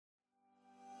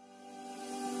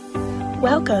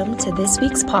Welcome to this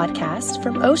week's podcast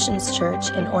from Oceans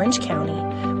Church in Orange County.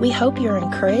 We hope you're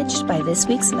encouraged by this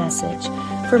week's message.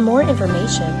 For more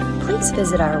information, please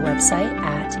visit our website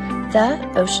at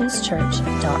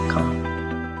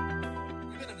theoceanschurch.com.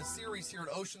 We've been in a series here at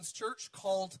Oceans Church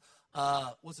called,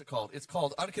 what's it called? It's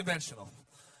called Unconventional.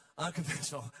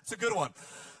 Unconventional. It's a good one.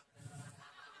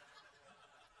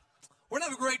 We're going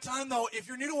to have a great time, though. If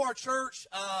you're new to our church,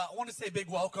 I want to say a big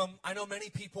welcome. I know many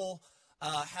people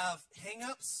have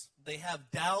hang-ups, they have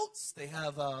doubts, they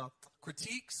have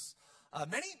critiques.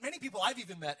 Many people I've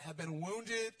even met have been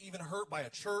wounded, even hurt by a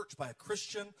church, by a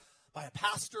Christian, by a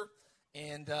pastor.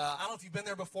 And I don't know if you've been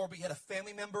there before, but you had a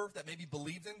family member that maybe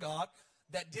believed in God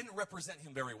that didn't represent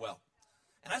him very well.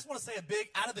 And I just want to say a big,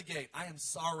 out of the gate, I am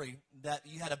sorry that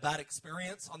you had a bad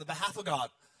experience on the behalf of God.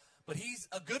 But he's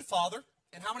a good father.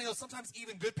 And how many of those, sometimes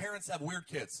even good parents have weird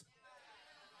kids?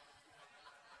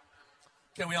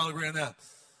 Can we all agree on that?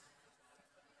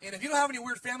 And if you don't have any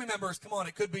weird family members, come on,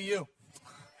 it could be you.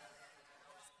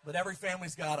 But every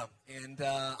family's got them. And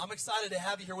I'm excited to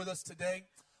have you here with us today.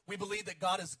 We believe that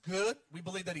God is good. We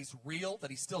believe that he's real, that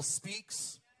he still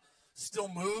speaks, still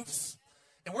moves.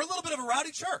 And we're a little bit of a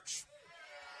rowdy church.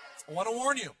 I want to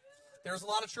warn you. There's a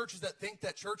lot of churches that think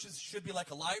that churches should be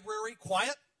like a library,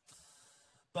 quiet.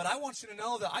 But I want you to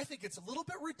know that I think it's a little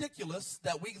bit ridiculous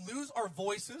that we lose our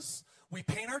voices, we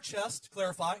paint our chest,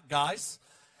 clarify, guys,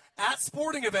 at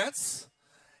sporting events,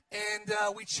 and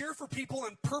we cheer for people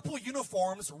in purple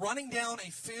uniforms running down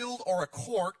a field or a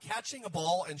court, catching a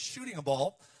ball and shooting a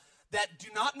ball, that do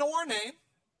not know our name,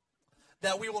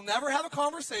 that we will never have a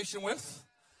conversation with,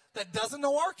 that doesn't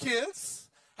know our kids,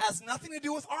 has nothing to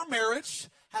do with our marriage,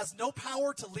 has no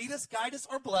power to lead us, guide us,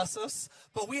 or bless us,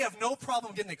 but we have no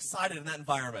problem getting excited in that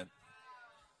environment.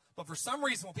 But for some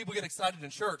reason, when people get excited in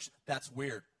church, that's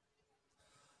weird.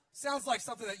 Sounds like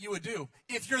something that you would do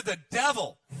if you're the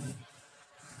devil.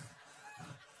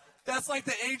 That's like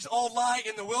the age-old lie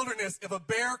in the wilderness. If a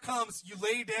bear comes, you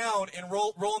lay down and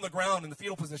roll on the ground in the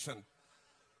fetal position.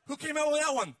 Who came out with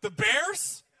that one? The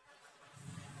bears?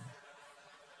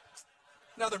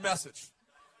 Another message.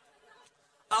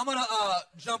 I'm going to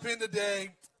jump in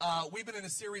today. We've been in a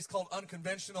series called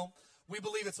Unconventional. We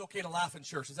believe it's okay to laugh in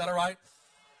church. Is that all right?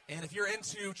 And if you're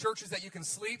into churches that you can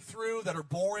sleep through, that are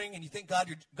boring, and you think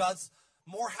God's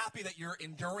more happy that you're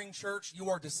enduring church, you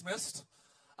are dismissed.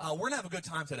 We're going to have a good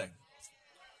time today.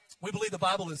 We believe the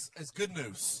Bible is good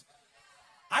news.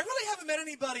 I really haven't met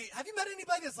anybody. Have you met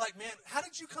anybody that's like, man, how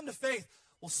did you come to faith?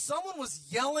 Well, someone was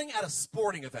yelling at a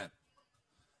sporting event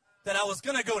that I was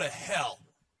going to go to hell.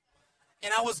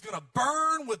 And I was going to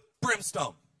burn with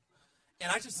brimstone.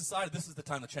 And I just decided this is the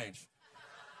time to change.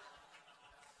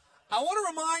 I want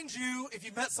to remind you, if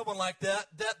you've met someone like that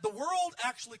the world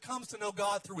actually comes to know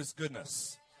God through his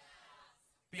goodness.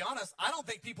 Be honest, I don't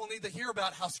think people need to hear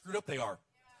about how screwed up they are.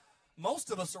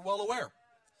 Most of us are well aware.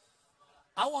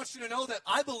 I want you to know that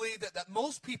I believe that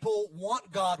most people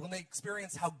want God when they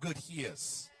experience how good he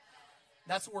is.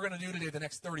 That's what we're going to do today, the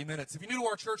next 30 minutes. If you're new to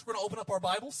our church, we're going to open up our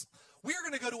Bibles. We are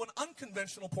going to go to an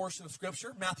unconventional portion of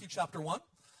Scripture, Matthew chapter 1.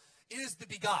 It is the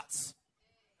begots.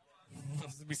 There's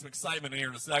going to be some excitement in here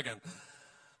in a second.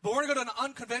 But we're going to go to an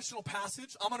unconventional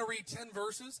passage. I'm going to read 10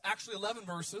 verses, actually 11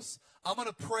 verses. I'm going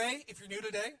to pray if you're new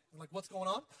today. Like, what's going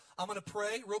on? I'm going to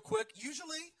pray real quick.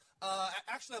 Usually,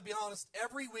 actually, I'll be honest,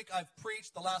 every week I've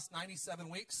preached the last 97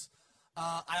 weeks.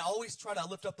 I always try to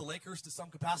lift up the Lakers to some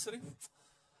capacity.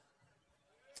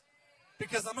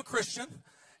 Because I'm a Christian,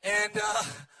 and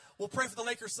we'll pray for the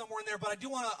Lakers somewhere in there. But I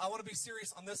want to be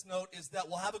serious on this note, is that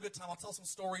we'll have a good time. I'll tell some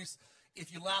stories.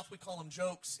 If you laugh, we call them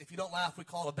jokes. If you don't laugh, we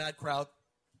call it a bad crowd.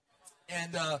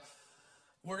 And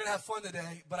we're going to have fun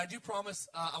today. But I do promise,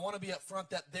 I want to be up front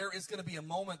that there is going to be a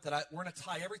moment that we're going to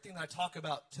tie everything that I talk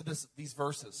about to these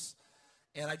verses.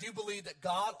 And I do believe that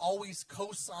God always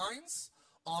co-signs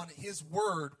on his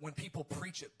word when people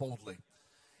preach it boldly.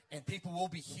 And people will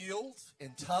be healed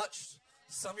and touched.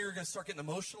 Some of you are going to start getting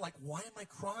emotional, like, why am I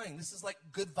crying? This is like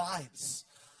good vibes.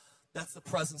 That's the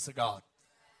presence of God.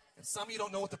 And some of you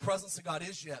don't know what the presence of God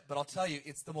is yet, but I'll tell you,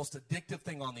 it's the most addictive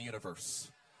thing on the universe.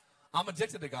 I'm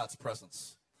addicted to God's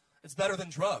presence. It's better than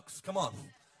drugs. Come on.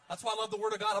 That's why I love the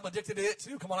Word of God. I'm addicted to it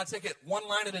too. Come on, I take it one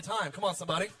line at a time. Come on,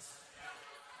 somebody.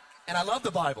 And I love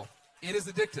the Bible. It is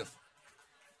addictive.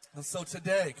 And so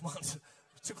today, come on,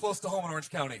 too close to home in Orange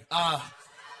County.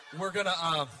 We're gonna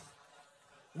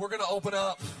open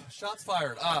up. Shots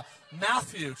fired.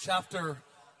 Matthew chapter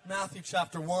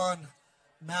 1.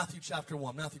 Matthew chapter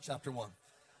 1.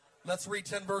 Let's read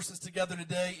 10 verses together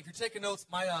today. If you're taking notes,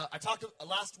 I talked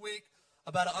last week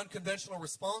about an unconventional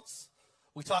response.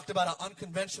 We talked about an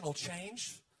unconventional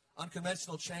change.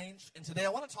 unconventional change. And today I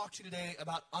want to talk to you today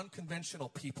about unconventional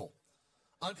people.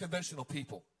 Unconventional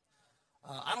people.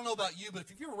 I don't know about you, but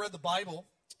if you've ever read the Bible,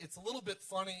 it's a little bit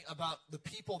funny about the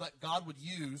people that God would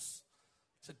use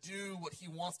to do what he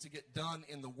wants to get done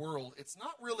in the world. It's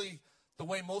not really the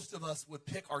way most of us would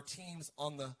pick our teams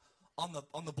on the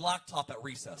blacktop at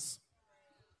recess.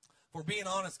 If we're being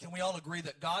honest, can we all agree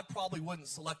that God probably wouldn't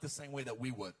select the same way that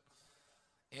we would?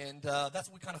 And that's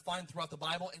what we kind of find throughout the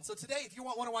Bible. And so today, if you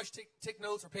want to watch, take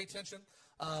notes or pay attention,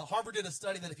 Harvard did a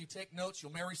study that if you take notes,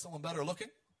 you'll marry someone better looking.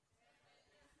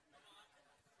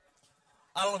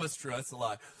 I don't know if it's true. That's a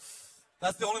lie.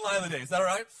 That's the only lie of the day. Is that all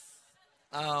right?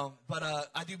 But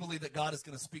I do believe that God is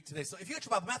going to speak today. So if you get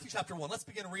your Bible, Matthew chapter 1, let's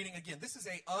begin reading again. This is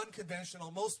a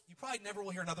unconventional, you probably never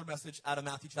will hear another message out of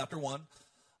Matthew chapter 1,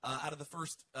 out of the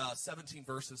first 17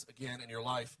 verses again in your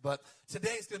life. But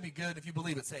today is going to be good. If you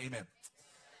believe it, say amen.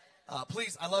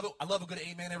 Please, I love it. I love a good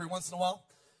amen every once in a while.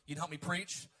 You can help me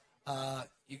preach.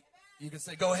 You can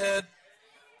say, go ahead.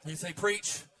 You can say,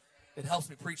 preach. It helps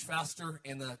me preach faster,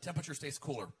 and the temperature stays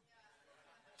cooler.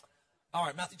 All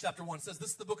right, Matthew chapter 1 says,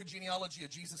 this is the book of genealogy of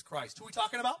Jesus Christ. Who are we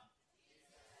talking about?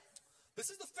 This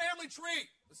is the family tree.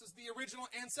 This is the original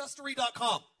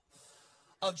Ancestry.com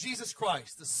of Jesus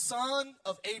Christ, the son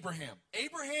of Abraham.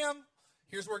 Abraham,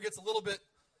 here's where it gets a little bit,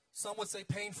 some would say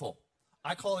painful.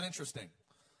 I call it interesting.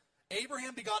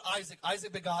 Abraham begot Isaac.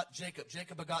 Isaac begot Jacob.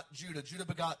 Jacob begot Judah. Judah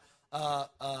begot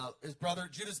his brother.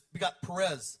 Judah begot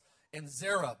Perez and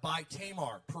Zerah by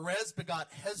Tamar. Perez begot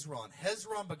Hezron.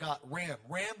 Hezron begot Ram.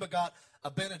 Ram begot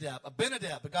Abinadab.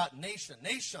 Abinadab begot Nahshon.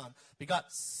 Nahshon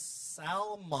begot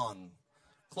Salmon.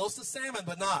 Close to salmon,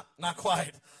 but not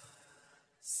quite.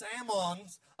 Salmon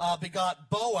begot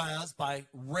Boaz by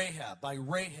Rahab.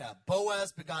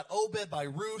 Boaz begot Obed by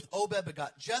Ruth. Obed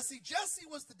begot Jesse. Jesse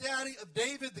was the daddy of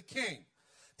David the king.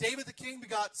 David the king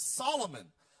begot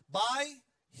Solomon by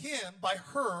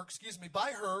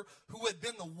her, who had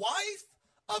been the wife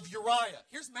of Uriah.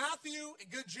 Here's Matthew, a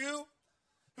good Jew,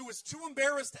 who was too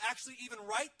embarrassed to actually even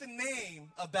write the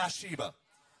name of Bathsheba.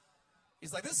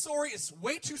 He's like, this story is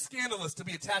way too scandalous to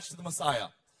be attached to the Messiah.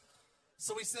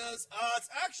 So he says, it's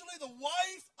actually the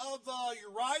wife of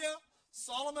Uriah.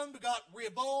 Solomon begot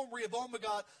Rehoboam. Rehoboam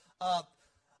begot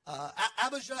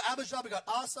Abijah. Abijah begot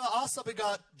Asa. Asa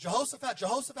begot Jehoshaphat.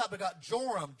 Jehoshaphat begot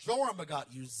Joram. Joram begot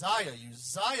Uzziah.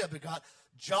 Uzziah begot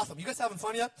Jotham. You guys having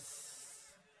fun yet?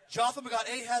 Jotham begot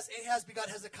Ahaz. Ahaz begot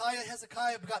Hezekiah.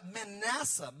 Hezekiah begot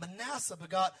Manasseh. Manasseh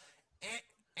begot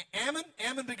Ammon.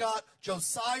 Ammon begot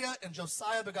Josiah, and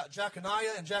Josiah begot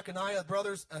Jeconiah, and Jeconiah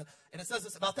brothers. And it says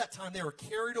this, about that time they were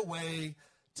carried away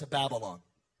to Babylon.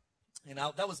 And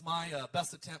that was my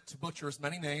best attempt to butcher as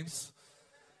many names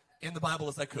in the Bible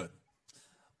as I could.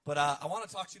 But I want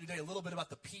to talk to you today a little bit about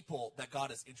the people that God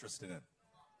is interested in.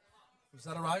 Is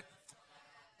that all right?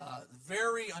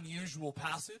 Very unusual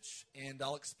passage, and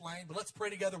I'll explain. But let's pray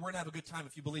together. We're going to have a good time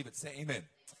if you believe it. Say amen.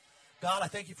 God, I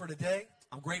thank you for today.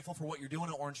 I'm grateful for what you're doing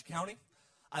in Orange County.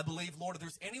 I believe, Lord, if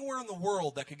there's anywhere in the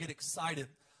world that could get excited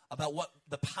about what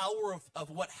the power of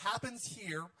what happens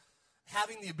here,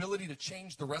 having the ability to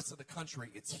change the rest of the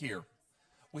country, it's here.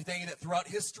 We thank you that throughout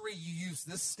history you use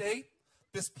this state,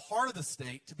 this part of the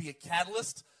state, to be a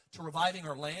catalyst to reviving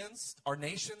our lands, our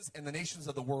nations, and the nations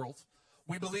of the world.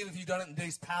 We believe if you've done it in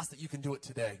days past that you can do it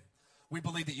today. We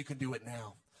believe that you can do it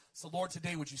now. So, Lord,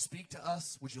 today, would you speak to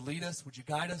us? Would you lead us? Would you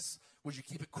guide us? Would you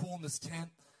keep it cool in this tent?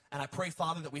 And I pray,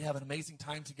 Father, that we have an amazing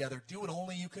time together. Do what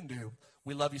only you can do.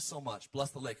 We love you so much. Bless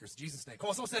the Lakers. In Jesus' name. Come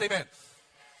on, someone say amen.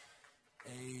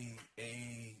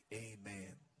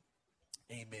 Amen.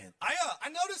 Amen. I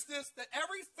noticed this, that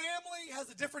every family has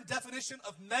a different definition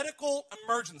of medical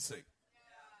emergency.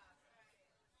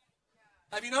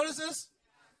 Have you noticed this?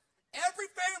 Every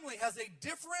family has a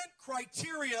different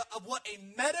criteria of what a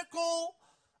medical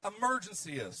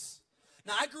emergency is.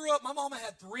 Now, I grew up, my mama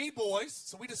had 3 boys,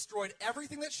 so we destroyed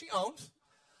everything that she owned.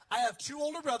 I have 2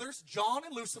 older brothers, John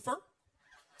and Lucifer.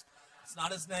 It's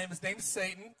not his name is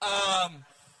Satan.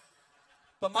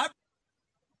 But my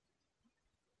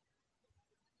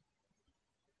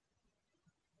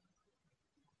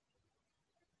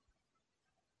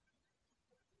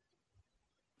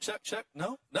check.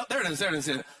 No, there it is.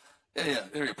 Yeah,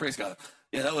 there you go. Praise God.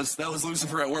 Yeah, that was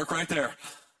Lucifer at work right there.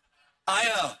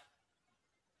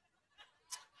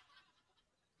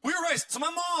 We were raised. So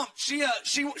my mom, she had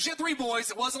 3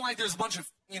 boys. It wasn't like there's a bunch of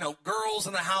girls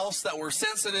in the house that were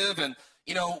sensitive, and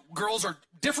girls are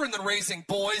different than raising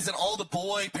boys. And all the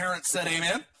boy parents said,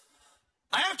 "Amen."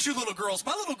 I have 2 little girls.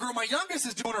 My little girl, my youngest,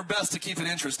 is doing her best to keep it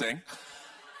interesting.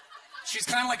 She's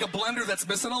kind of like a blender that's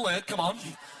missing a lid. Come on.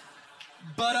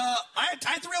 But I had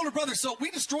 3 older brothers, so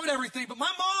we destroyed everything. But my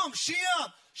mom, she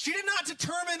did not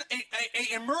determine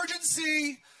a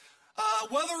emergency,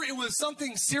 whether it was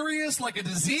something serious like a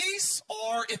disease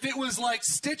or if it was like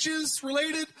stitches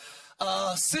related,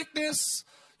 sickness.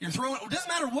 You're throwing. It doesn't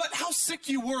matter how sick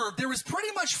you were. There was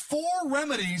pretty much 4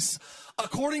 remedies,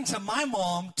 according to my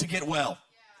mom, to get well.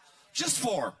 Just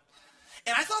 4.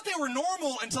 And I thought they were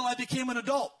normal until I became an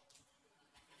adult.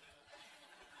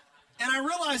 And I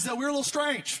realized that we were a little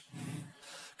strange.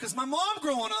 Because my mom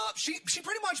growing up, she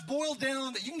pretty much boiled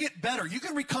down that you can get better. You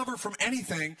can recover from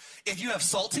anything if you have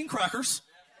saltine crackers,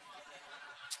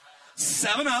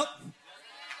 7-Up,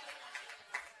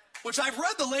 which I've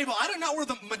read the label. I don't know where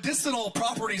the medicinal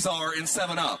properties are in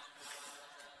 7-Up.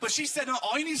 But she said, no,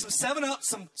 all you need is some 7-Up,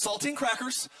 some saltine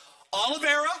crackers, aloe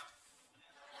vera.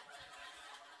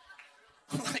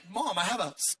 I'm like, Mom, I have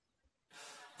a...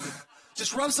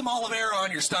 Just rub some aloe vera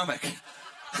on your stomach.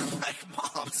 I'm like,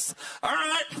 Mom's, all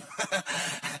right.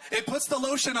 It puts the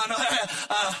lotion on.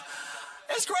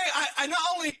 It's great. I not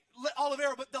only aloe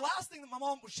vera, but the last thing that my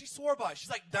mom, she swore by, she's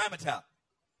like, Dimetapp.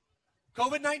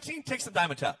 COVID-19, take some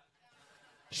Dimetapp.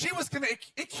 She was going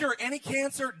to cure any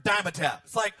cancer, Dimetapp.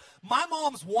 It's like my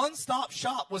mom's one-stop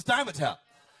shop was Dimetapp.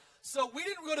 So we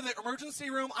didn't go to the emergency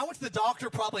room. I went to the doctor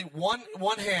probably one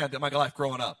hand in my life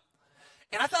growing up.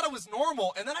 And I thought it was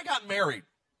normal, and then I got married.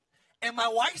 And my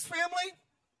wife's family,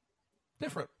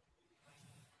 different.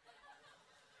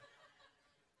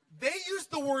 They used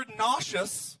the word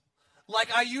nauseous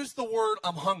like I used the word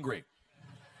I'm hungry.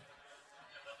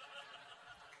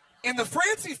 In the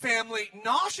Francie family,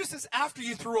 nauseous is after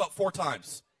you threw up 4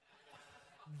 times.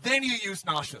 Then you use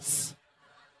nauseous.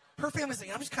 Her family's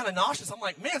like, I'm just kind of nauseous. I'm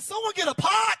like, man, someone get a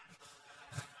pot.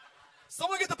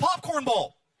 Someone get the popcorn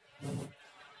bowl.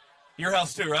 Your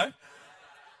house too, right?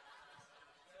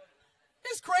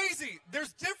 It's crazy.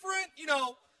 There's different,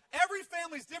 every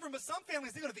family's different, but some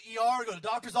families, they go to the ER, go to the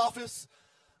doctor's office.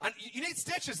 You need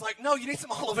stitches. Like, no, you need some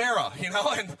aloe vera,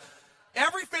 and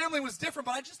every family was different,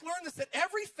 but I just learned this, that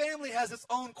every family has its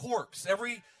own quirks.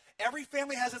 Every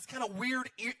family has its kind of weird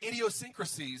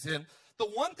idiosyncrasies, and the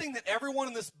one thing that everyone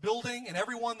in this building and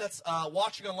everyone that's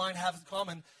watching online has in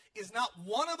common is not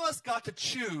one of us got to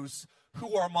choose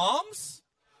who are moms,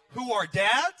 who are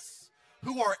dads,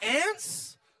 who are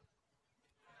aunts,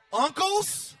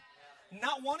 uncles.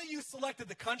 Not one of you selected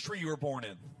the country you were born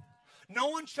in. No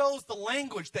one chose the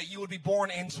language that you would be born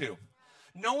into.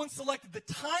 No one selected the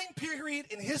time period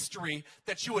in history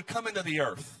that you would come into the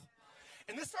earth.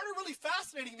 And this started really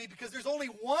fascinating me because there's only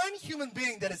one human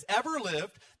being that has ever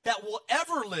lived, that will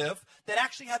ever live, that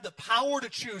actually had the power to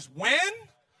choose when,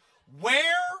 where,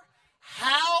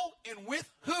 how, and with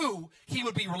who he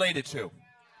would be related to.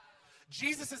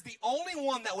 Jesus is the only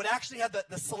one that would actually have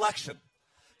the selection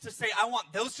to say, I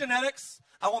want those genetics,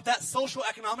 I want that social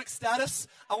economic status,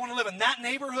 I want to live in that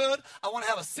neighborhood, I want to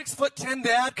have a 6'10"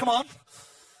 dad, come on.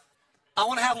 I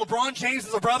want to have LeBron James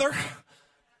as a brother.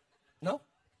 No?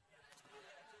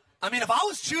 I mean, if I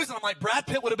was choosing, I'm like, Brad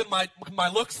Pitt would have been my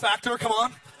looks factor, come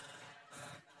on.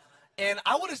 And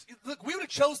we would have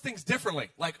chose things differently.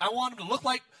 Like, I want him to look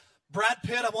like Brad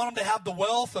Pitt, I want him to have the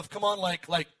wealth of,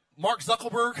 like Mark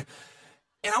Zuckerberg.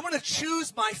 And I'm going to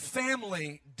choose my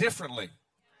family differently.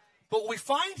 But what we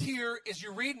find here is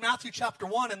you read Matthew chapter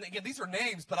 1, and again, these are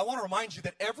names, but I want to remind you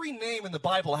that every name in the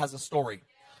Bible has a story.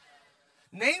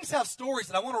 Names have stories,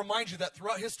 and I want to remind you that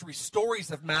throughout history, stories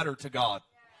have mattered to God.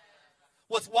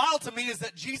 What's wild to me is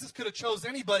that Jesus could have chose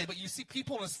anybody, but you see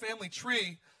people in his family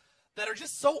tree that are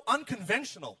just so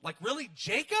unconventional. Like, really,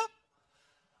 Jacob?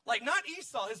 Like, not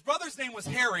Esau. His brother's name was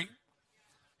Harry.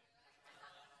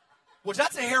 Which,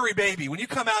 that's a hairy baby. When you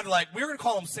come out and we were going to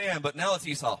call him Sam, but now it's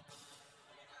Esau.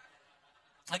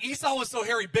 Like, Esau was so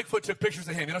hairy, Bigfoot took pictures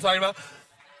of him. You know what I'm talking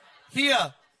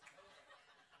about?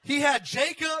 He had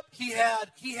Jacob. He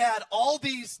had all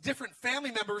these different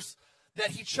family members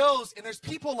that he chose. And there's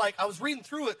people I was reading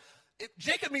through it.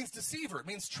 Jacob means deceiver. It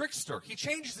means trickster. He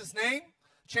changes his name,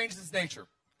 changes his nature.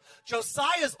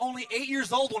 Josiah's only 8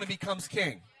 years old when he becomes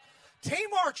king.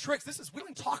 Tamar tricks. We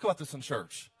didn't talk about this in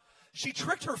church. She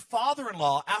tricked her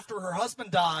father-in-law after her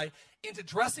husband died into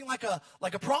dressing like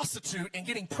a prostitute and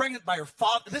getting pregnant by her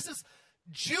father.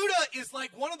 Judah is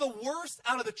like one of the worst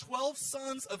out of the 12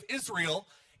 sons of Israel.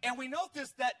 And we note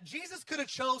this, that Jesus could have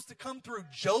chose to come through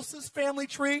Joseph's family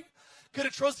tree, could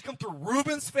have chose to come through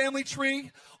Reuben's family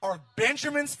tree or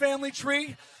Benjamin's family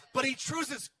tree, but he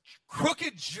chooses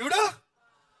crooked Judah?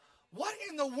 What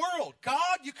in the world?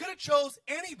 God, you could have chose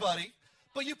anybody,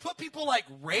 but you put people like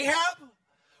Rahab.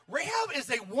 Rahab is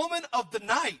a woman of the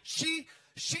night. She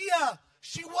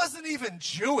wasn't even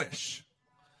Jewish.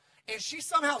 And she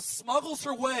somehow smuggles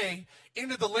her way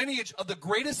into the lineage of the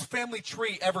greatest family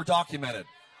tree ever documented.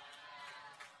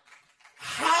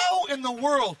 How in the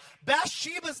world?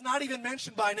 Bathsheba's not even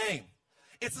mentioned by name.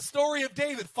 It's the story of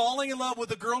David falling in love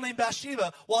with a girl named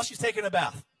Bathsheba while she's taking a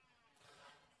bath.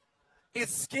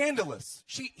 It's scandalous.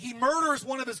 He murders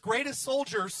one of his greatest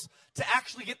soldiers to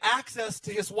actually get access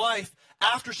to his wife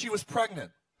after she was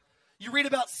pregnant. You read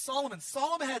about Solomon.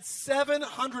 Solomon had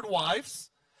 700 wives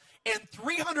and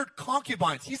 300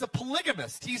 concubines. He's a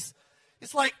polygamist.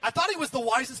 It's like, I thought he was the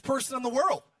wisest person in the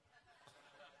world.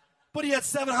 But he had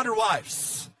 700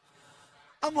 wives.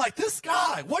 I'm like, this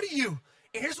guy, what do you...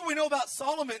 And here's what we know about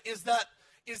Solomon is that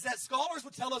scholars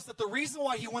would tell us that the reason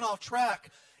why he went off track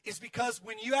is because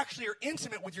when you actually are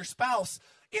intimate with your spouse,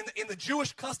 in the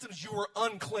Jewish customs, you were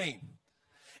unclean.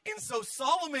 And so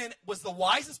Solomon was the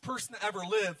wisest person to ever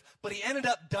live, but he ended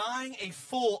up dying a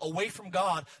fool away from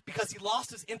God because he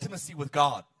lost his intimacy with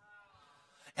God.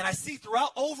 And I see throughout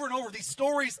over and over these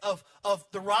stories of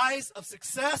the rise of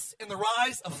success and the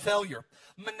rise of failure.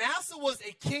 Manasseh was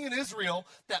a king in Israel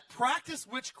that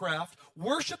practiced witchcraft,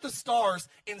 worshiped the stars,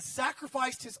 and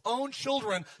sacrificed his own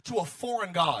children to a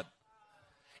foreign god.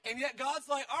 And yet God's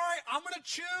like, all right, I'm going to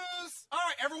choose. All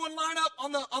right, everyone line up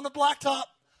on the blacktop.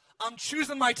 I'm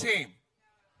choosing my team.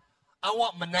 I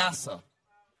want Manasseh.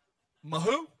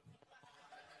 Mahu?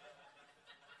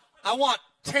 I want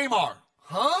Tamar.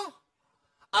 Huh?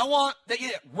 I want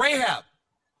Rahab.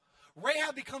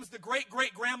 Rahab becomes the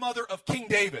great-great-grandmother of King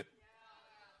David.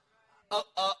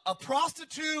 A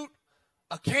prostitute,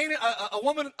 a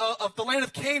woman of the land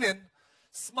of Canaan,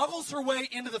 smuggles her way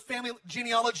into the family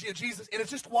genealogy of Jesus. And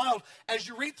it's just wild. As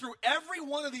you read through every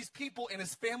one of these people in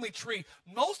his family tree,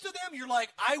 most of them, you're like,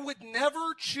 I would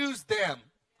never choose them.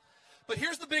 But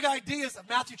here's the big ideas of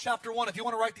Matthew chapter 1. If you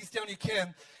want to write these down, you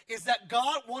can. Is that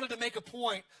God wanted to make a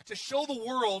point to show the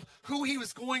world who he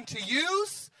was going to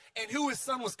use and who his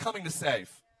son was coming to save.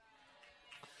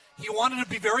 He wanted to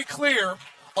be very clear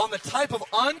on the type of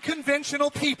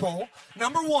unconventional people,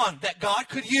 number one, that God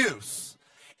could use.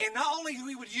 And not only who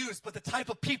he would use, but the type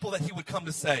of people that he would come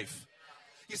to save.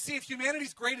 You see, if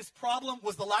humanity's greatest problem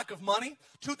was the lack of money,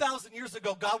 2,000 years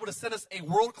ago, God would have sent us a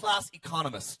world-class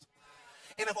economist.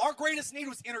 And if our greatest need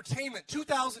was entertainment,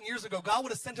 2,000 years ago, God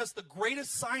would have sent us the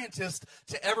greatest scientist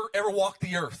to ever walk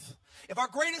the earth. If our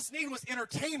greatest need was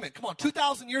entertainment, come on,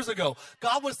 2,000 years ago,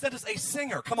 God would have sent us a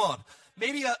singer, come on.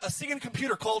 Maybe a singing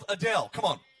computer called Adele, come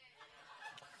on.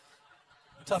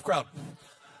 Tough crowd.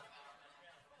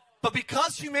 But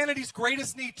because humanity's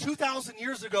greatest need 2,000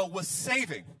 years ago was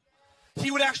saving, he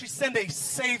would actually send a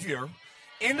savior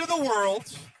into the world,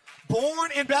 born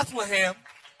in Bethlehem,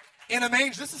 in a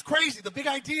manger. This is crazy. The big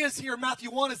idea is here in Matthew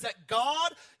 1 is that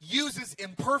God uses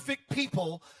imperfect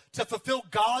people to fulfill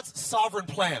God's sovereign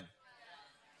plan.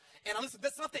 And listen,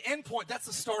 that's not the end point. That's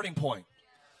the starting point.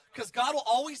 Because God will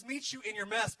always meet you in your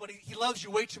mess, but he loves you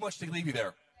way too much to leave you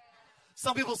there.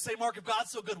 Some people say, Mark, if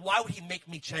God's so good, why would he make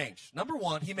me change? Number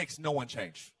one, he makes no one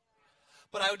change.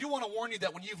 But I do want to warn you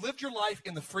that when you've lived your life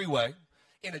in the freeway,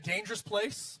 in a dangerous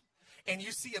place, and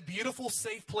you see a beautiful,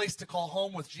 safe place to call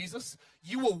home with Jesus,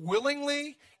 you will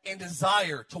willingly and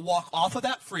desire to walk off of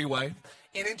that freeway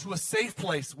and into a safe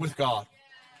place with God.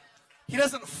 He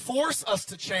doesn't force us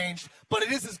to change, but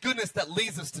it is his goodness that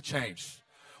leads us to change.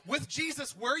 With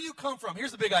Jesus, where you come from,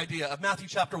 here's the big idea of Matthew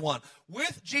chapter 1.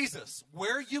 With Jesus,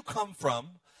 where you come from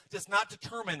does not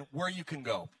determine where you can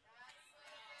go.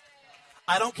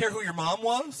 I don't care who your mom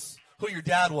was, who your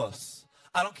dad was.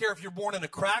 I don't care if you're born in a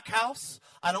crack house.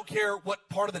 I don't care what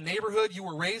part of the neighborhood you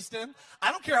were raised in.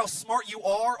 I don't care how smart you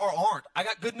are or aren't. I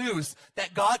got good news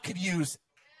that God could use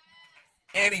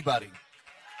anybody.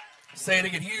 Say it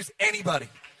again. He used anybody.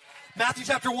 Matthew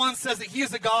chapter 1 says that he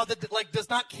is a God that does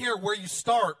not care where you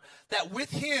start, that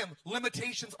with him,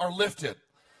 limitations are lifted.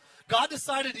 God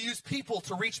decided to use people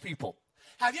to reach people.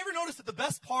 Have you ever noticed that the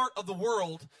best part of the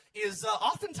world is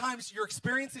oftentimes your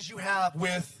experiences you have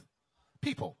with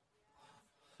people?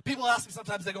 People ask me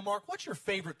sometimes, they go, Mark, what's your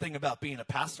favorite thing about being a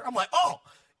pastor? I'm like, oh,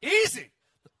 easy.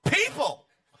 People.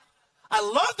 I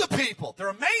love the people. They're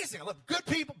amazing. I love good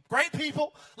people, great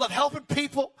people, love helping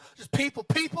people, just people.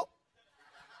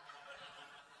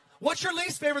 What's your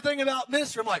least favorite thing about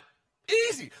ministry? I'm like,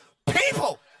 easy.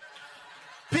 People.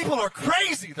 People are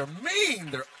crazy. They're mean.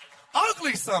 They're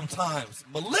ugly sometimes.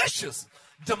 Malicious.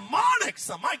 Demonic.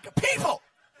 People.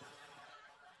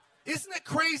 Isn't it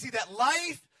crazy that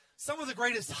life, some of the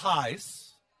greatest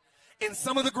highs and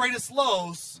some of the greatest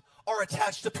lows are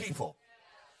attached to people?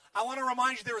 I want to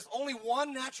remind you there is only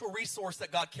one natural resource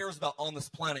that God cares about on this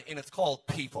planet, and it's called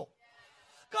people.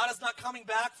 God is not coming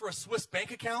back for a Swiss bank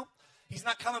account. He's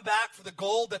not coming back for the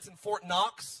gold that's in Fort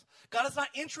Knox. God is not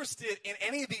interested in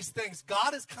any of these things.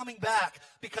 God is coming back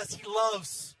because he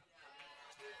loves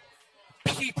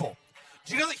people.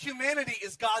 Do you know that humanity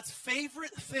is God's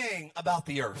favorite thing about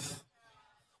the earth?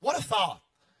 What a thought.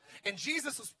 And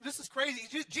this is crazy.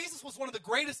 Jesus was one of the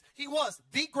greatest, he was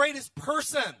the greatest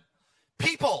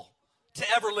people to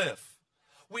ever live.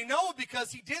 We know it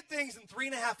because he did things in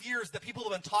 3.5 years that people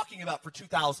have been talking about for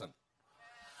 2,000.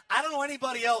 I don't know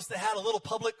anybody else that had a little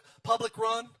public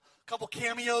run, a couple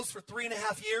cameos for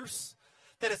 3.5 years,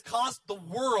 that has caused the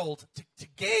world to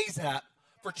gaze at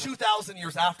for 2,000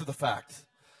 years after the fact.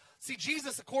 See,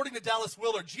 Jesus, according to Dallas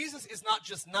Willard, Jesus is not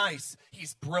just nice,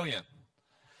 he's brilliant.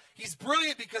 He's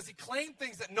brilliant because he claimed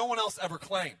things that no one else ever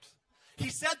claimed. He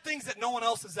said things that no one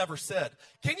else has ever said.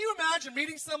 Can you imagine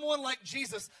meeting someone like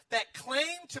Jesus that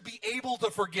claimed to be able to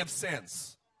forgive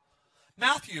sins?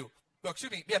 Matthew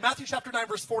chapter 9,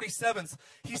 verse 47,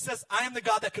 he says, I am the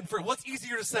God that can forgive. What's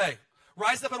easier to say?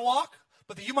 Rise up and walk?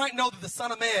 But that you might know that the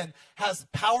Son of Man has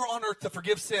power on earth to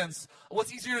forgive sins.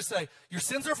 What's easier to say? Your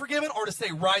sins are forgiven, or to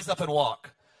say, rise up and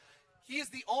walk? He is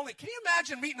the only. Can you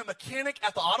imagine meeting a mechanic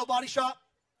at the auto body shop?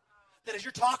 That as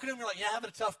you're talking to him, you're like, yeah, having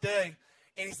a tough day.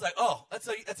 And he's like, oh, that's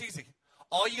easy.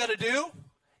 All you got to do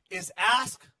is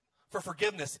ask for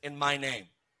forgiveness in my name.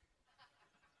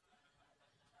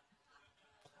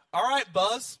 All right,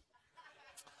 Buzz.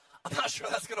 I'm not sure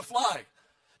that's going to fly.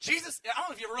 Jesus, I don't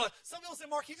know if you ever realized, some people say,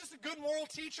 Mark, he's just a good moral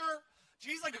teacher.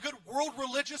 He's like a good world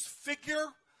religious figure.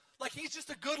 Like he's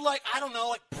just a good,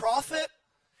 prophet.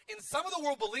 And some of the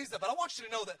world believes that, but I want you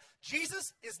to know that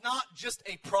Jesus is not just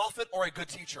a prophet or a good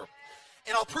teacher.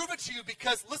 And I'll prove it to you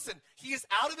because, listen, he is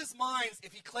out of his mind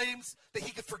if he claims that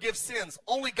he could forgive sins.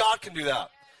 Only God can do that.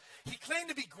 He claimed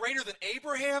to be greater than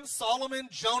Abraham, Solomon,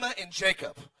 Jonah, and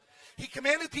Jacob. He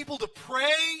commanded people to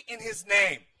pray in his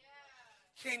name.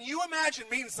 Can you imagine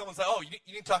meeting someone and say, oh,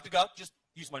 you need to talk to God? Just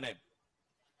use my name.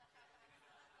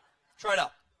 Try it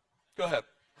out. Go ahead.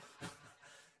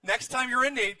 Next time you're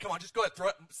in need, come on, just go ahead. Throw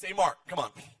it. Say Mark. Come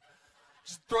on.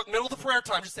 Just throw it in the middle of the prayer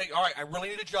time. Just say, all right, I really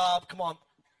need a job. Come on.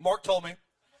 Mark told me.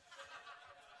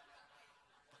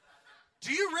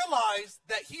 Do you realize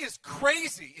that he is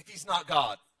crazy if he's not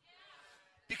God?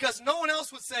 Because no one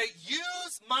else would say,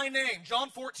 use my name. John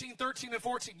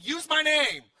 14:13-14. Use my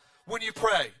name when you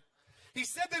pray. He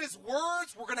said that his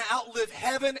words were going to outlive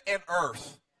heaven and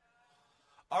earth.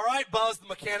 All right, Buzz the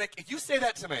mechanic, if you say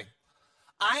that to me,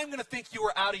 I am going to think you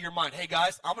are out of your mind. Hey,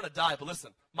 guys, I'm going to die, but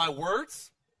listen, my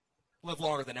words live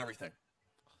longer than everything.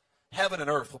 Heaven and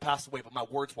earth will pass away, but my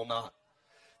words will not.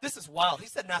 This is wild. He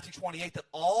said in Matthew 28 that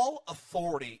all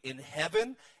authority in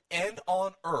heaven and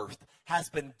on earth has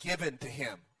been given to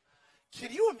him.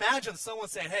 Can you imagine someone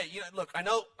saying, hey, look, I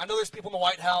know there's people in the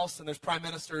White House and there's prime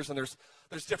ministers and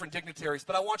there's different dignitaries,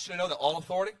 but I want you to know that all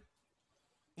authority,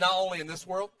 not only in this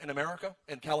world, in America,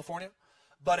 in California,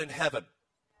 but in heaven,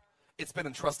 it's been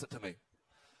entrusted to me.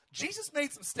 Jesus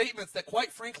made some statements that,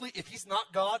 quite frankly, if he's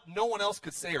not God, no one else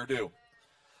could say or do.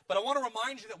 But I want to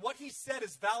remind you that what he said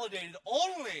is validated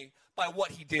only by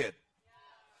what he did.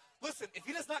 Listen, if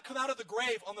he does not come out of the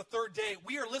grave on the third day,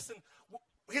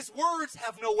 his words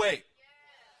have no weight.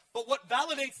 But what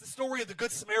validates the story of the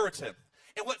Good Samaritan,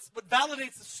 and what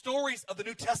validates the stories of the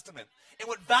New Testament, and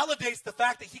what validates the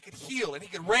fact that he could heal, and he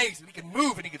could raise, and he could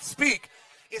move, and he could speak,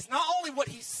 is not only what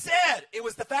he said, it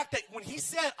was the fact that when he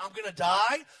said, I'm going to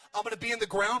die, I'm going to be in the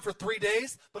ground for 3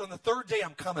 days, but on the third day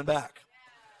I'm coming back.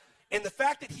 And the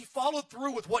fact that he followed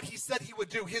through with what he said he would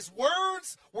do, his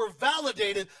words were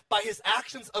validated by his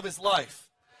actions of his life.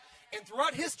 And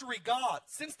throughout history, God,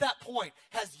 since that point,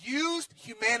 has used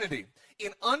humanity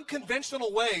in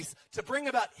unconventional ways to bring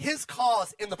about his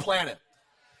cause in the planet.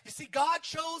 You see, God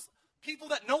chose people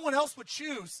that no one else would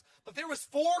choose, but there was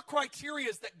 4 criteria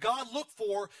that God looked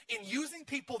for in using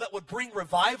people that would bring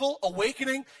revival,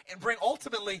 awakening, and bring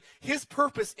ultimately his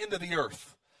purpose into the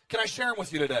earth. Can I share them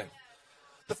with you today?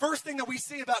 The first thing that we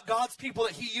see about God's people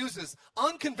that he uses,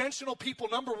 unconventional people,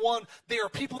 number one, they are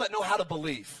people that know how to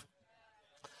believe.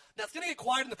 Now, it's going to get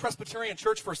quiet in the Presbyterian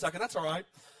church for a second. That's all right.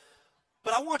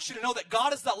 But I want you to know that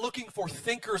God is not looking for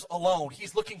thinkers alone.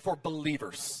 He's looking for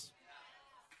believers.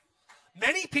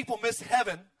 Many people miss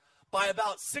heaven by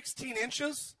about 16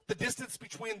 inches, the distance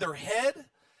between their head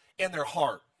and their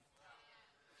heart.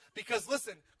 Because,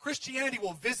 listen, Christianity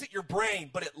will visit your brain,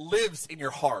 but it lives in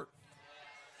your heart.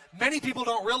 Many people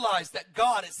don't realize that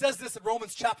God, it says this in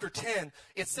Romans chapter 10,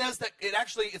 it says that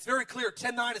it's very clear,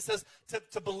 10:9, it says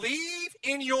to believe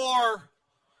in your,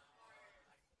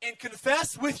 and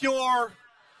confess with your,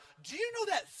 do you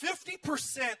know that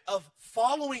 50% of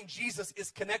following Jesus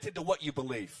is connected to what you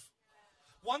believe?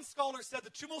 One scholar said the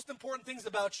two most important things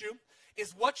about you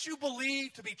is what you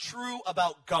believe to be true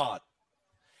about God.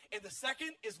 And the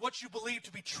second is what you believe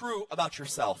to be true about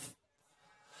yourself.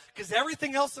 Because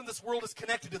everything else in this world is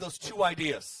connected to those two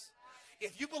ideas.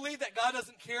 If you believe that God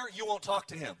doesn't care, you won't talk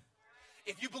to him.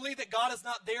 If you believe that God is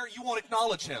not there, you won't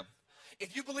acknowledge him.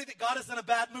 If you believe that God is in a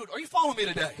bad mood, are you following me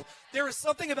today? There is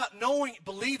something about knowing,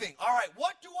 believing. All right,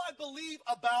 what do I believe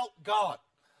about God?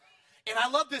 And I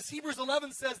love this. Hebrews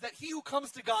 11 says that he who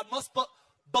comes to God must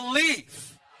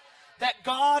believe that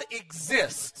God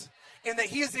exists and that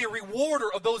he is a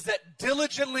rewarder of those that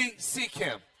diligently seek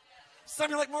him. Some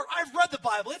of you are like, Mark, I've read the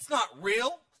Bible. It's not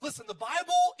real. Listen, the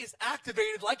Bible is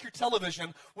activated like your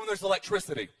television when there's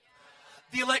electricity.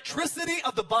 The electricity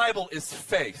of the Bible is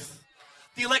faith.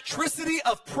 The electricity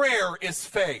of prayer is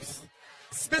faith.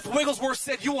 Smith Wigglesworth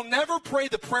said, you will never pray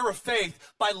the prayer of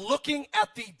faith by looking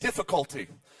at the difficulty.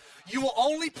 You will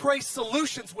only pray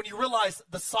solutions when you realize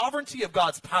the sovereignty of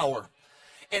God's power.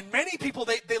 And many people,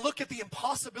 they look at the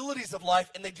impossibilities of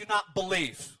life and they do not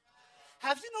believe.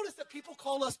 Have you noticed that people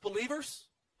call us believers?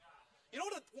 You know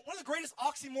what? One of the greatest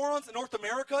oxymorons in North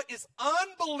America is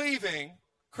unbelieving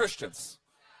Christians.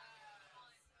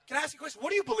 Can I ask you a question?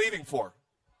 What are you believing for?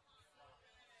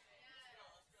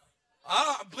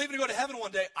 I'm believing to go to heaven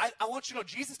one day. I want you to know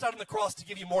Jesus died on the cross to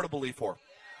give you more to believe for.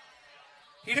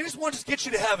 He didn't just want to just get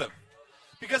you to heaven.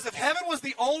 Because if heaven was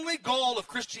the only goal of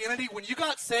Christianity, when you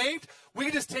got saved, we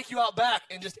could just take you out back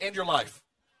and just end your life.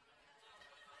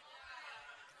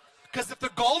 Because if the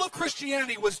goal of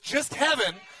Christianity was just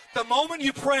heaven, the moment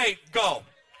you prayed, go.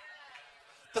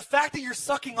 The fact that you're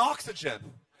sucking oxygen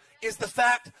is the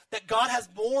fact that God has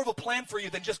more of a plan for you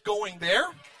than just going there.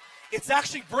 It's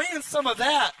actually bringing some of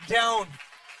that down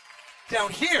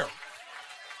here.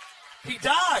 He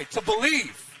died to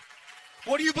believe.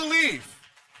 What do you believe?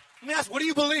 Let me ask, what do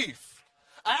you believe?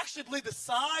 I actually believe the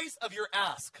size of your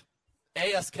ask.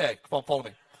 A-S-K. Come on, follow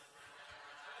me.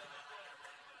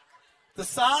 The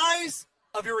size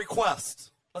of your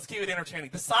request. Let's keep it entertaining.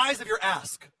 The size of your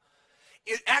ask.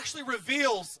 It actually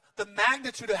reveals the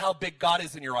magnitude of how big God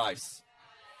is in your eyes.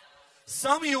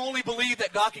 Some of you only believe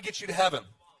that God can get you to heaven.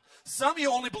 Some of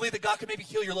you only believe that God can maybe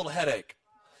heal your little headache.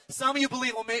 Some of you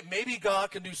believe, well, maybe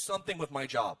God can do something with my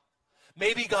job.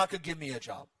 Maybe God could give me a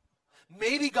job.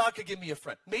 Maybe God could give me a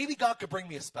friend. Maybe God could bring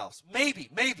me a spouse. Maybe.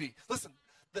 Listen,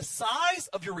 the size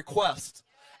of your request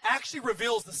actually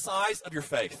reveals the size of your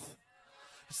faith.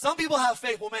 Some people have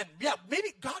faith, well, man, yeah, maybe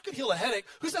God could heal a headache.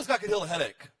 Who says God could heal a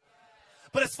headache?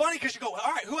 But it's funny because you go,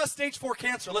 all right, who has stage 4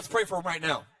 cancer? Let's pray for him right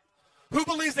now. Who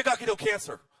believes that God can heal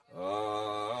cancer?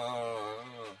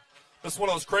 This is one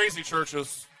of those crazy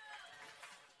churches.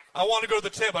 I want to go to the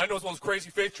tent, but I know it's one of those crazy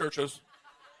faith churches.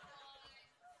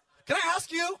 Can I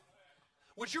ask you,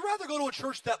 would you rather go to a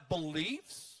church that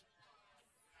believes?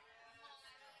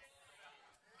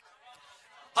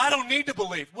 I don't need to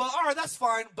believe. Well, all right, that's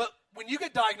fine. But when you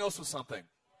get diagnosed with something,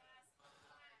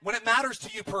 when it matters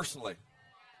to you personally,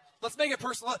 let's make it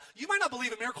personal. You might not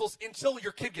believe in miracles until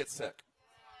your kid gets sick.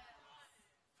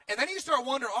 And then you start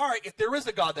wondering, all right, if there is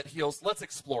a God that heals, let's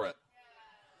explore it.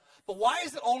 But why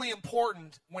is it only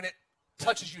important when it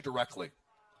touches you directly?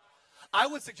 I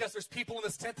would suggest there's people in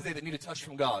this tent today that need a touch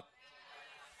from God.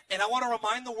 And I want to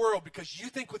remind the world, because you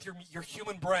think with your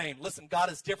human brain, listen,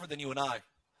 God is different than you and I.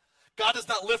 God does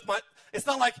not lift it's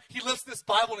not like he lifts this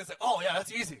Bible and he's like, oh yeah,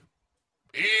 that's easy.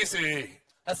 Easy.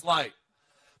 That's light.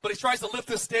 But he tries to lift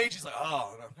this stage, he's like,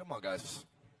 oh, no, come on guys.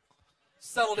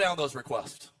 Settle down those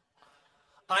requests.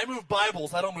 I move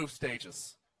Bibles, I don't move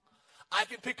stages. I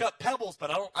can pick up pebbles,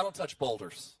 but I don't touch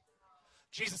boulders.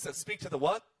 Jesus said, speak to the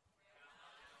what?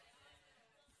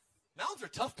 Mountains are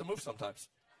tough to move sometimes.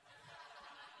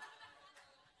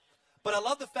 But I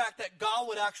love the fact that God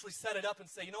would actually set it up and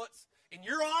say, you know what? In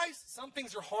your eyes, some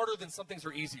things are harder than some things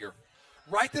are easier.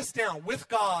 Write this down. With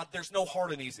God, there's no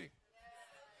hard and easy.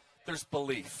 There's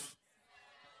belief.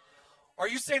 Are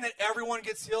you saying that everyone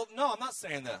gets healed? No, I'm not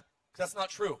saying that, because that's not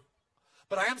true.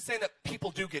 But I am saying that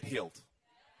people do get healed.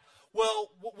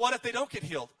 Well, what if they don't get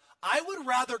healed? I would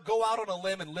rather go out on a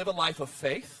limb and live a life of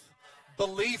faith,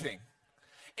 believing.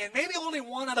 And maybe only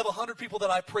 1 out of 100 people that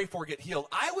I pray for get healed.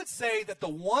 I would say that the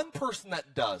one person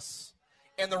that does,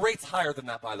 and the rate's higher than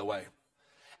that, by the way,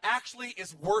 actually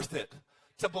is worth it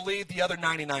to believe the other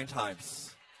 99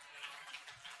 times.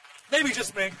 Maybe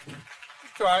just me.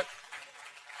 It's all right.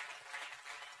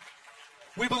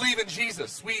 We believe in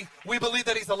Jesus. We believe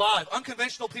that he's alive.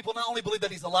 Unconventional people not only believe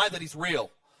that he's alive, that he's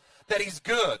real, that he's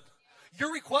good.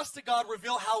 Your requests to God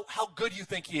reveal how good you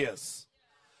think he is.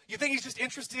 You think he's just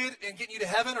interested in getting you to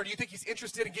heaven, or do you think he's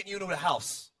interested in getting you into a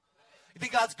house? You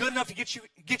think God's good enough to get you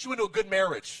into a good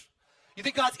marriage? You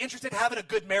think God's interested in having a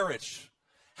good marriage,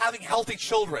 having healthy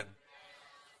children.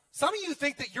 Some of you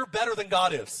think that you're better than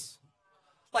God is.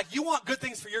 Like you want good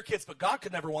things for your kids, but God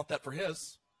could never want that for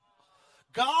his.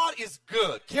 God is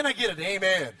good. Can I get an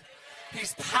amen?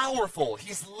 He's powerful.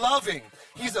 He's loving.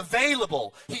 He's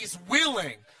available. He's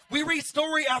willing. We read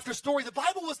story after story. The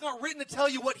Bible was not written to tell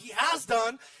you what he has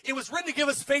done. It was written to give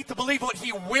us faith to believe what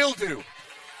he will do.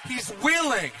 He's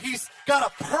willing. He's got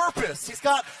a purpose. He's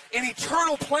got an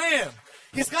eternal plan.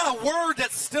 He's got a word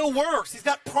that still works. He's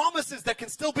got promises that can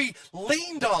still be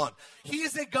leaned on. He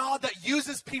is a God that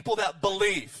uses people that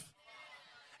believe.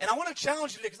 And I want to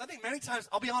challenge you today, because I think many times,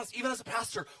 I'll be honest, even as a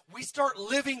pastor, we start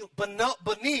living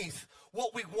beneath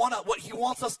what he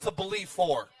wants us to believe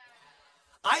for.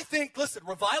 I think, listen,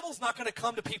 revival's not going to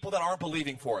come to people that aren't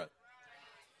believing for it.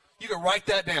 You can write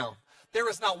that down. There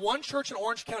is not one church in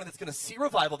Orange County that's going to see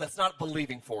revival that's not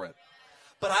believing for it.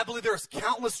 But I believe there's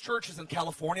countless churches in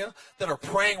California that are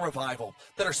praying revival,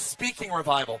 that are speaking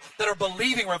revival, that are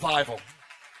believing revival.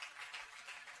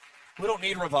 We don't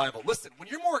need revival. Listen, when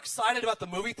you're more excited about the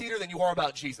movie theater than you are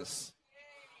about Jesus,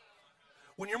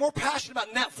 when you're more passionate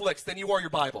about Netflix than you are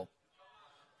your Bible,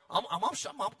 I'm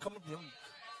coming.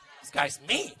 This guy's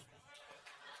mean.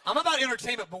 I'm about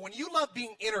entertainment, but when you love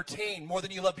being entertained more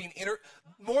than you love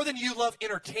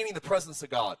entertaining the presence of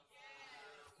God,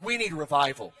 we need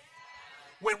revival.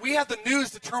 When we have the news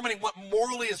determining what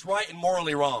morally is right and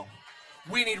morally wrong,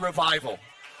 we need revival.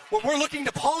 When we're looking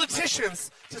to politicians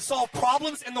to solve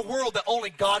problems in the world that only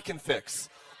God can fix,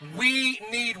 we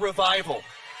need revival.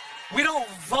 We don't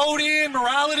vote in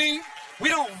morality. We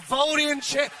don't vote in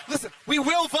listen, we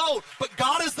will vote, but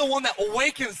God is the one that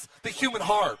awakens the human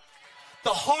heart. The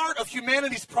heart of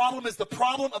humanity's problem is the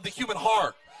problem of the human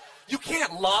heart. You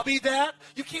can't lobby that.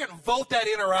 You can't vote that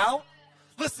in or out.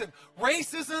 Listen,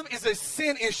 racism is a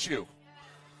sin issue.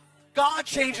 God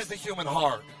changes the human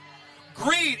heart.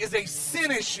 Greed is a sin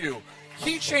issue.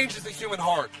 He changes the human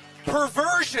heart.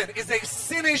 Perversion is a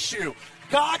sin issue.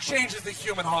 God changes the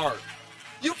human heart.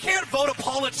 You can't vote a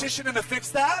politician in to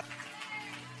fix that.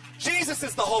 Jesus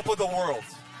is the hope of the world.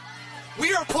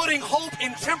 We are putting hope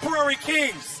in temporary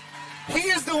kings. He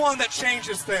is the one that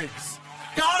changes things.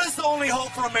 God is the only hope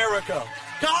for America.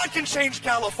 God can change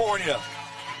California.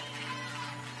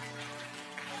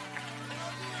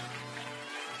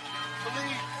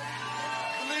 Believe.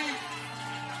 Believe.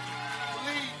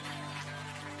 Believe.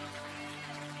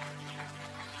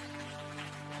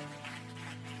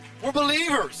 We're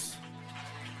believers.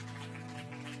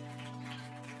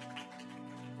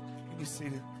 Be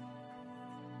seated.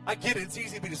 I get it. It's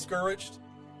easy to be discouraged.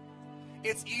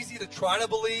 It's easy to try to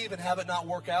believe and have it not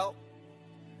work out.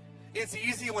 It's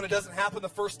easy when it doesn't happen the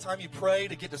first time you pray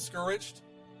to get discouraged.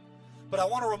 But I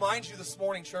want to remind you this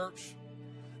morning, church,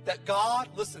 that God,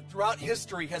 listen, throughout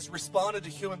history has responded to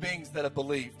human beings that have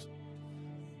believed.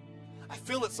 I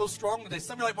feel it so strong today.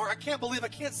 Some of you are like, Mark, I can't believe I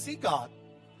can't see God.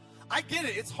 I get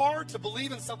it. It's hard to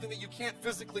believe in something that you can't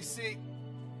physically see.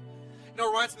 You know,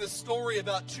 it reminds me of this story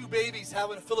about two babies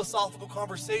having a philosophical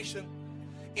conversation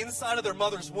inside of their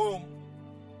mother's womb.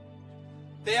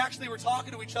 They actually were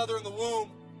talking to each other in the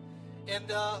womb. And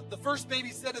the first baby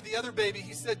said to the other baby,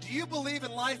 he said, "Do you believe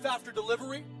in life after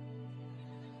delivery?"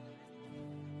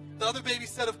 The other baby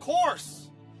said, "Of course.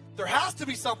 There has to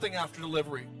be something after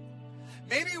delivery.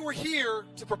 Maybe we're here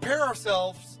to prepare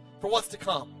ourselves for what's to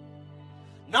come."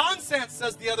 "Nonsense,"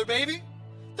 says the other baby.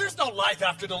 "There's no life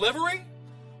after delivery.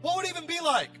 What would it even be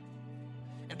like?"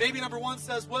 And baby number one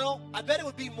says, "Well, I bet it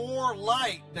would be more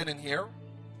light than in here.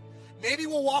 Maybe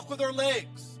we'll walk with our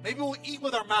legs. Maybe we'll eat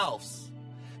with our mouths.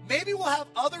 Maybe we'll have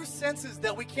other senses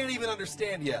that we can't even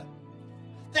understand yet."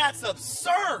 "That's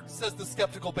absurd," says the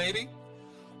skeptical baby.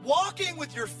 "Walking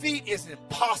with your feet is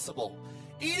impossible.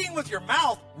 Eating with your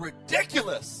mouth,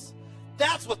 ridiculous.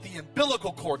 That's what the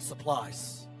umbilical cord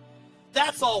supplies.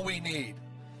 That's all we need.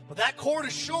 But that cord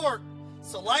is short,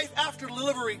 so life after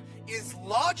delivery is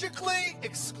logically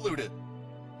excluded."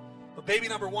 But baby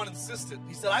number one insisted.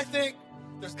 He said, "I think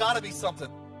there's got to be something.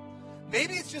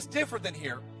 Maybe it's just different than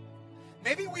here.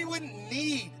 Maybe we wouldn't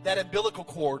need that umbilical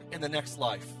cord in the next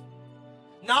life."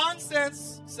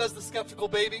 "Nonsense," says the skeptical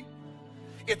baby.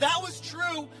 "If that was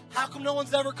true, how come no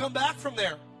one's ever come back from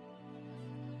there?"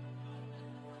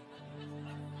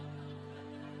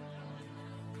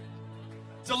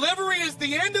 Delivery is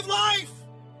the end of life.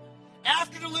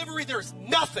 After delivery, there's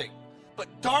nothing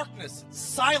but darkness,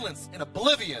 silence, and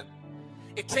oblivion.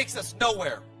 It takes us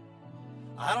nowhere.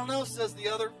 "I don't know," says the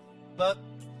other, "but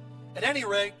at any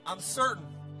rate, I'm certain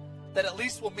that at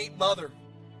least we'll meet Mother,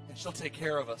 and she'll take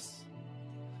care of us."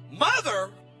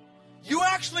 "Mother? You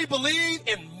actually believe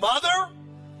in Mother?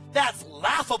 That's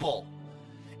laughable.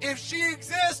 If she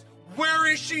exists,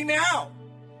 where is she now?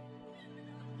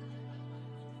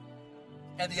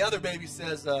 And the other baby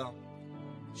says,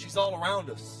 she's all around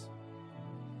us.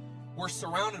 We're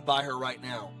surrounded by her right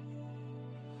now.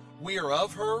 We are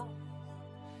of her.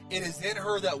 It is in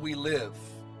her that we live.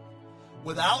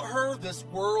 Without her, this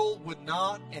world would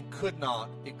not and could not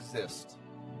exist.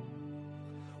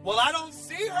 Well, I don't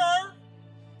see her,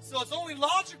 so it's only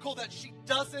logical that she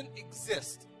doesn't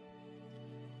exist.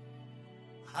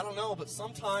 I don't know, but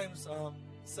sometimes,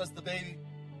 says the baby,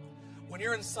 when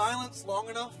you're in silence long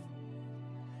enough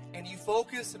and you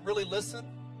focus and really listen,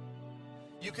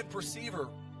 you can perceive her.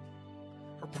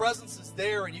 Her presence is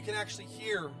there, and you can actually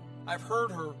hear, I've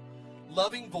heard her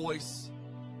loving voice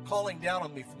calling down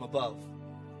on me from above.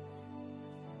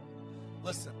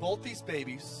 Listen, both these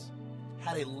babies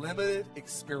had a limited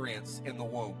experience in the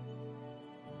womb.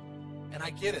 And I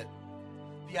get it.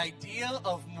 The idea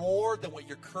of more than what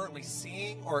you're currently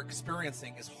seeing or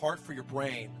experiencing is hard for your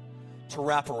brain to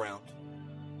wrap around.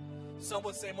 Some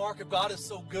would say, Mark, if God is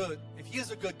so good, if he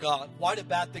is a good God, why do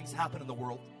bad things happen in the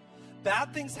world?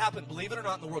 Bad things happen, believe it or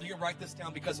not, in the world. You can write this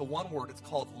down because of one word. It's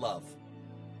called love.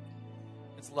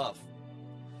 It's love.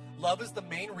 Love is the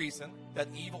main reason that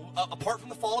evil, apart from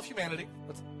the fall of humanity,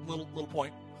 that's a little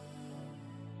point.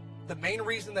 The main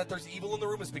reason that there's evil in the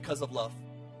room is because of love.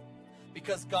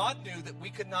 Because God knew that we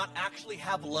could not actually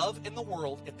have love in the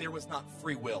world if there was not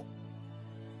free will.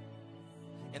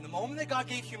 And the moment that God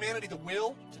gave humanity the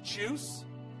will to choose,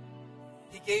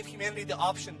 he gave humanity the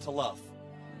option to love.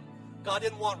 God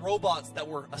didn't want robots that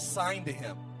were assigned to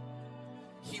him.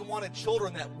 He wanted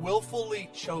children that willfully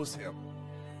chose him.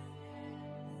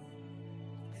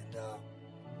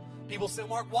 And people say,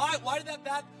 Mark, why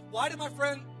did my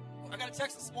friend, I got a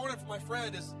text this morning from my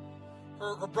friend,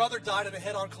 her brother died in a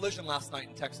head-on collision last night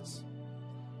in Texas.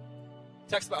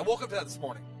 I woke up to that this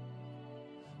morning.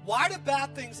 Why do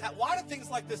bad things happen? Why do things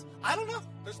like this? I don't know.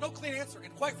 There's no clean answer.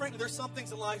 And quite frankly, there's some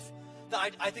things in life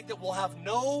that I think that we'll have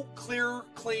no clear,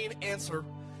 clean answer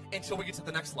until we get to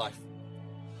the next life.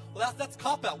 Well, that's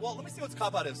cop-out. Well, let me see what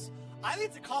cop-out is. I think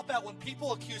it's a cop-out when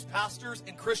people accuse pastors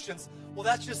and Christians, well,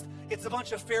 it's a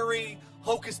bunch of fairy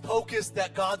hocus-pocus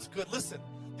that God's good. Listen,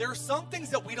 there are some things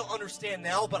that we don't understand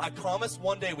now, but I promise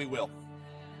one day we will.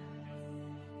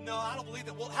 No, I don't believe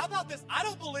that. Well, how about this? I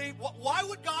don't believe, why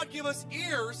would God give us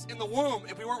ears in the womb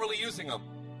if we weren't really using them?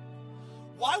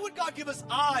 Why would God give us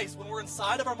eyes when we're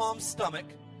inside of our mom's stomach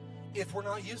if we're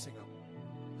not using them?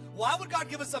 Why would God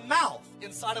give us a mouth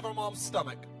inside of our mom's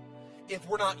stomach if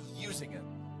we're not using it?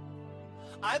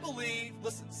 I believe,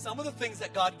 listen, some of the things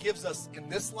that God gives us in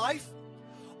this life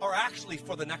are actually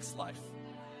for the next life.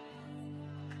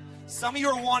 Some of you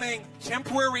are wanting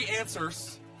temporary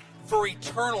answers for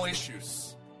eternal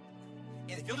issues.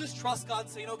 And if you'll just trust God and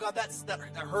say, God,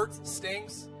 that hurts, it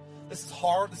stings. This is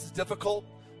hard, this is difficult.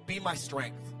 Be my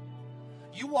strength.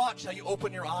 You watch how you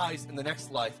open your eyes in the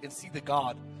next life and see the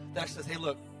God that says, hey,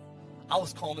 look, I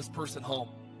was calling this person home.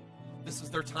 This is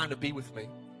their time to be with me.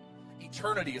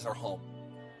 Eternity is our home.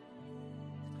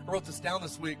 I wrote this down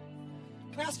this week.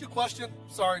 Can I ask you a question?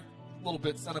 Sorry, a little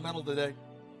bit sentimental today.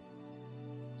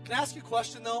 Can I ask you a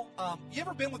question, though? You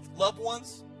ever been with loved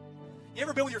ones? You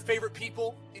ever been with your favorite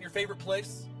people in your favorite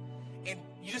place, and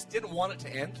you just didn't want it to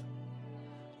end?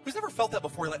 Who's ever felt that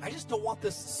before? You're like, I just don't want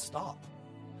this to stop.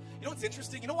 You know what's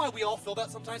interesting? You know why we all feel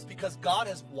that sometimes? Because God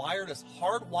has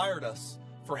hardwired us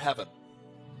for heaven.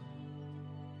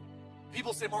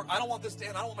 People say, Mark, I don't want this to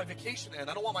end. I don't want my vacation to end.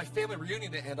 I don't want my family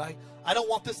reunion to end. I don't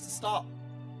want this to stop.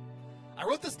 I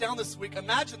wrote this down this week.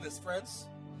 Imagine this, friends,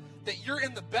 that you're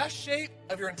in the best shape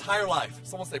of your entire life.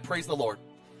 Someone say, praise the Lord.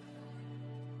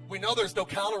 We know there's no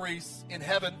calories in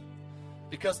heaven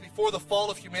because before the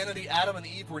fall of humanity, Adam and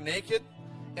Eve were naked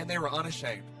and they were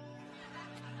unashamed.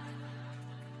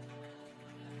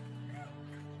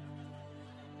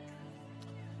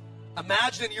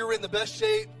 Imagine you're in the best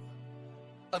shape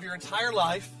of your entire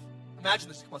life. Imagine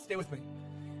this. Come on, stay with me.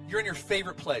 You're in your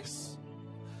favorite place.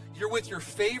 You're with your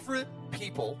favorite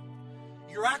people.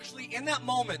 You're actually in that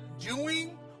moment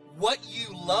doing what you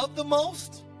love the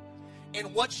most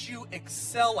and what you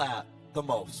excel at the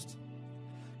most.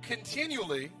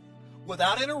 Continually,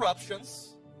 without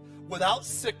interruptions, without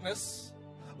sickness,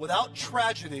 without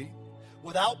tragedy,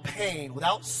 without pain,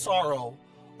 without sorrow,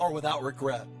 or without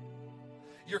regret.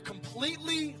 You're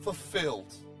completely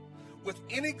fulfilled with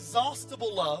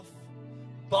inexhaustible love,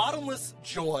 bottomless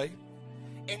joy,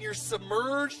 and you're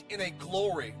submerged in a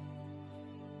glory.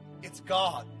 It's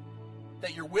God,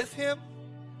 that you're with him,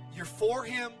 you're for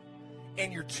him,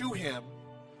 and you're to him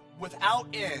without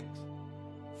end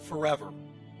forever.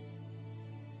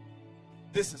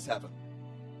 This is heaven.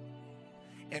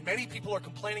 And many people are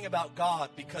complaining about God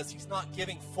because he's not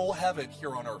giving full heaven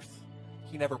here on earth.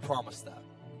 He never promised that.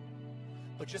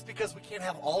 But just because we can't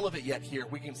have all of it yet here,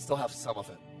 we can still have some of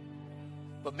it.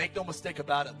 But make no mistake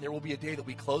about it, there will be a day that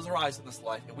we close our eyes in this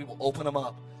life and we will open them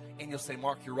up. And you'll say,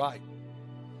 Mark, you're right.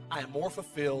 I am more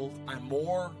fulfilled. I'm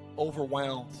more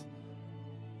overwhelmed.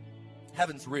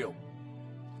 Heaven's real.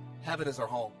 Heaven is our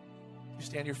home. You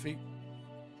stand to your feet.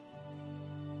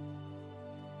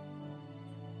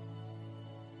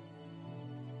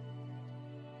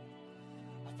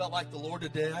 I felt like the Lord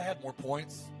today. I had more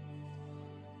points.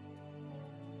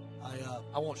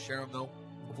 I won't share them though.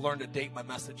 I've learned to date my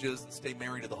messages and stay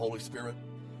married to the Holy Spirit.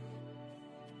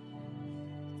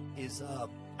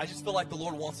 I just feel like the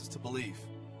Lord wants us to believe.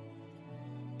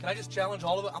 Can I just challenge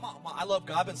all of it? I love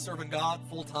God. I've been serving God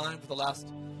full time for the last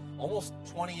almost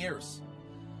 20 years.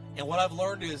 And what I've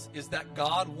learned is that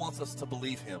God wants us to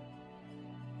believe him.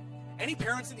 Any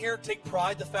parents in here take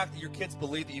pride in the fact that your kids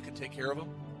believe that you can take care of them?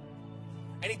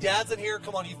 Any dads in here,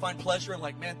 come on, you find pleasure in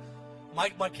like, man,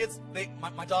 my kids,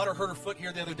 my daughter hurt her foot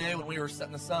here the other day when we were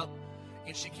setting this up,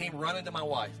 and she came running to my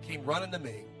wife, came running to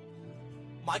me.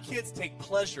 My kids take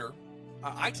pleasure,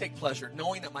 I take pleasure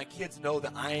knowing that my kids know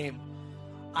that I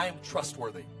am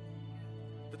trustworthy,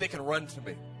 that they can run to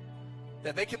me,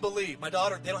 that they can believe. My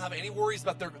daughter, they don't have any worries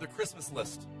about their Christmas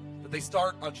list that they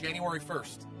start on January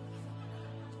 1st.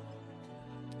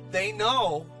 They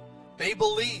know, they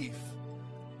believe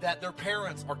that their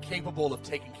parents are capable of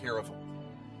taking care of them.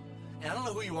 And I don't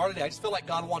know who you are today. I just feel like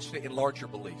God wants you to enlarge your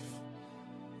belief.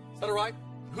 Is that all right?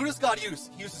 Who does God use?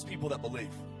 He uses people that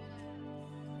believe.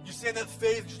 You saying that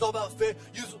faith, just all about faith.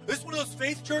 Is this one of those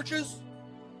faith churches?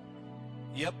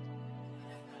 Yep.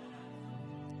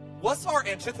 What's our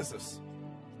antithesis?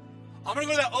 I'm going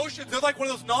to go to that Ocean. They're like one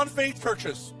of those non-faith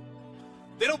churches.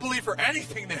 They don't believe for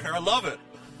anything there. I love it.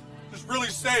 It's really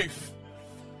safe.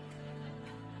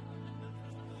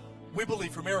 We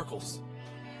believe for miracles.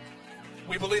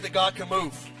 We believe that God can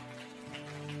move.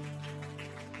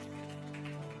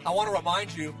 I want to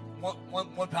remind you,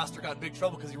 one pastor got in big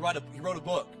trouble because he wrote a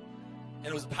book. And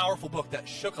it was a powerful book that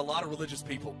shook a lot of religious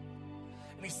people.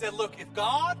 And he said, look, if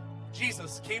God,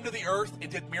 Jesus, came to the earth and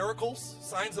did miracles,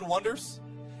 signs and wonders,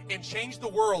 and changed the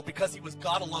world because he was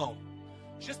God alone,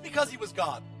 just because he was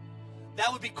God,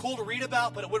 that would be cool to read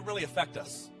about, but it wouldn't really affect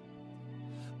us.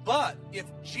 But if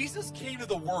Jesus came to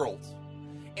the world,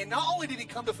 and not only did he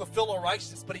come to fulfill our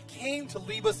righteousness, but he came to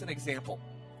leave us an example.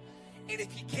 And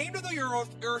if he came to the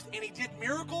earth and he did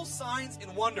miracles, signs,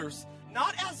 and wonders,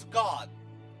 not as God,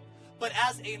 but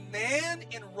as a man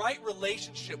in right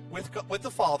relationship with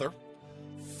the Father,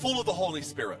 full of the Holy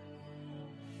Spirit.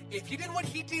 If he did what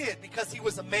he did because he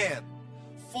was a man,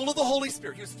 full of the Holy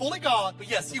Spirit, he was fully God, but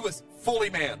yes, he was fully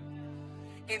man.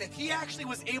 And if he actually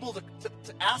was able to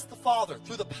ask the Father,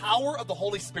 through the power of the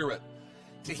Holy Spirit,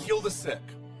 to heal the sick.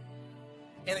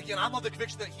 And again, I'm of the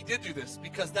conviction that he did do this,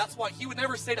 because that's why he would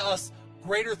never say to us,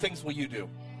 greater things will you do,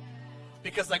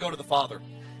 because I go to the Father.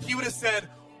 He would have said,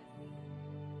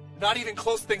 not even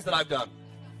close things that I've done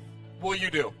will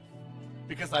you do,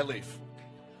 because I leave.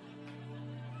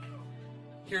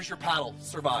 Here's your paddle,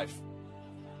 survive.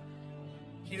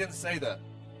 He didn't say that.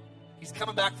 He's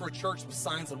coming back for a church with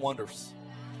signs and wonders.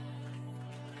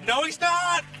 No, he's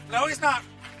not. No, he's not.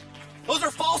 Those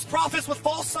are false prophets with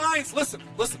false signs. Listen.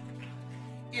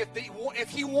 If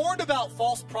he warned about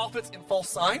false prophets and false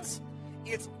signs,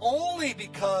 it's only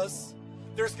because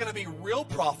there's going to be real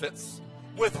prophets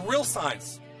with real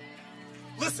signs.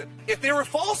 Listen, if there were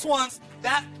false ones,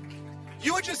 that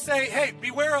you would just say, hey,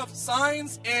 beware of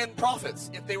signs and prophets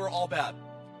if they were all bad.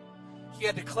 He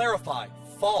had to clarify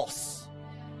false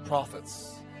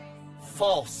prophets,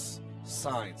 false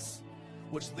signs,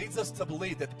 which leads us to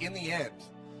believe that in the end,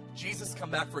 Jesus come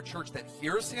back for a church that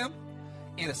hears him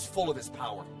and is full of his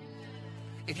power.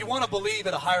 If you want to believe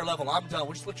at a higher level, I'm done.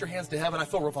 Would you lift your hands to heaven? I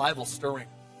feel revival stirring.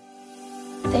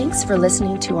 Thanks for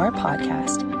listening to our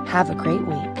podcast. Have a great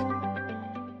week.